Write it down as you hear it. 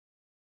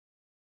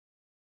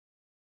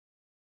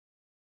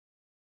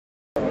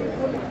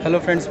Hello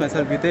friends,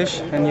 myself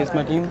Vitesh and here's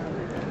my team.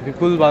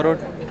 Vipul Barot,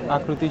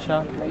 Akruti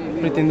Shah,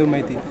 Pritindu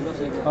Maiti.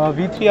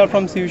 We three are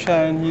from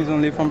Sivsha and he is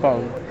only from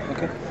Paul.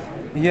 Okay.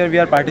 Here we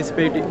are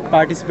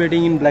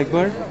participating in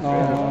Blackbird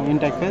in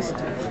Techfest.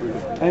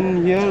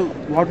 And here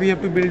what we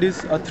have to build is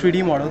a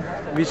 3D model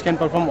which can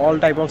perform all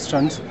type of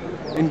stunts,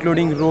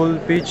 including roll,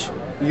 pitch,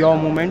 yaw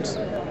movements.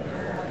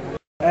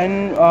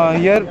 And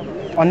here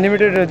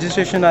unlimited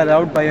registration are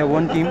allowed by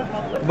one team.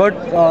 But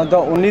the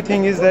only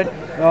thing is that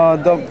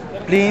the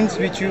planes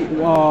which you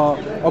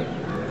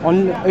on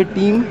a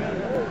team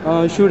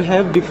should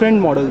have different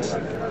models.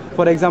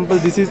 For example,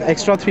 this is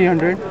extra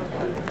 300,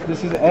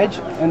 this is edge,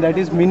 and that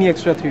is mini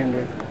extra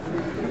 300.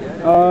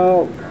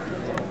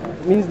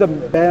 Means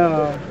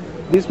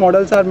these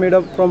models are made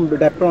up from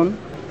Dapron.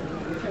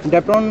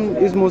 Dapron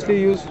is mostly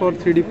used for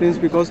 3D planes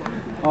because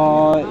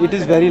it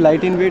is very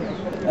light in weight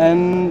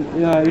and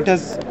it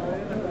has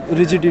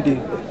rigidity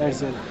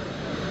as well.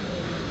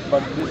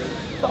 But this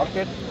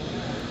socket,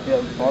 we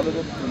have followed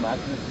it to match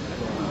this.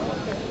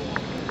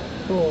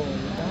 So,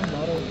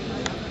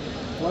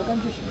 why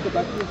can't you shift the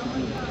battery?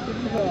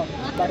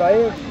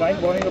 Try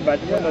borrowing a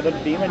battery from another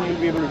team and you'll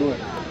be able to do it.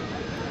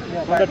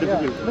 Yeah, Not that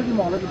difficult. Little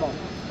more.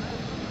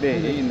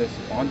 In the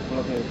sponge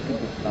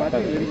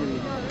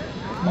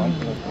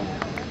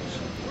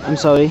I'm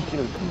sorry.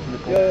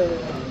 Yeah.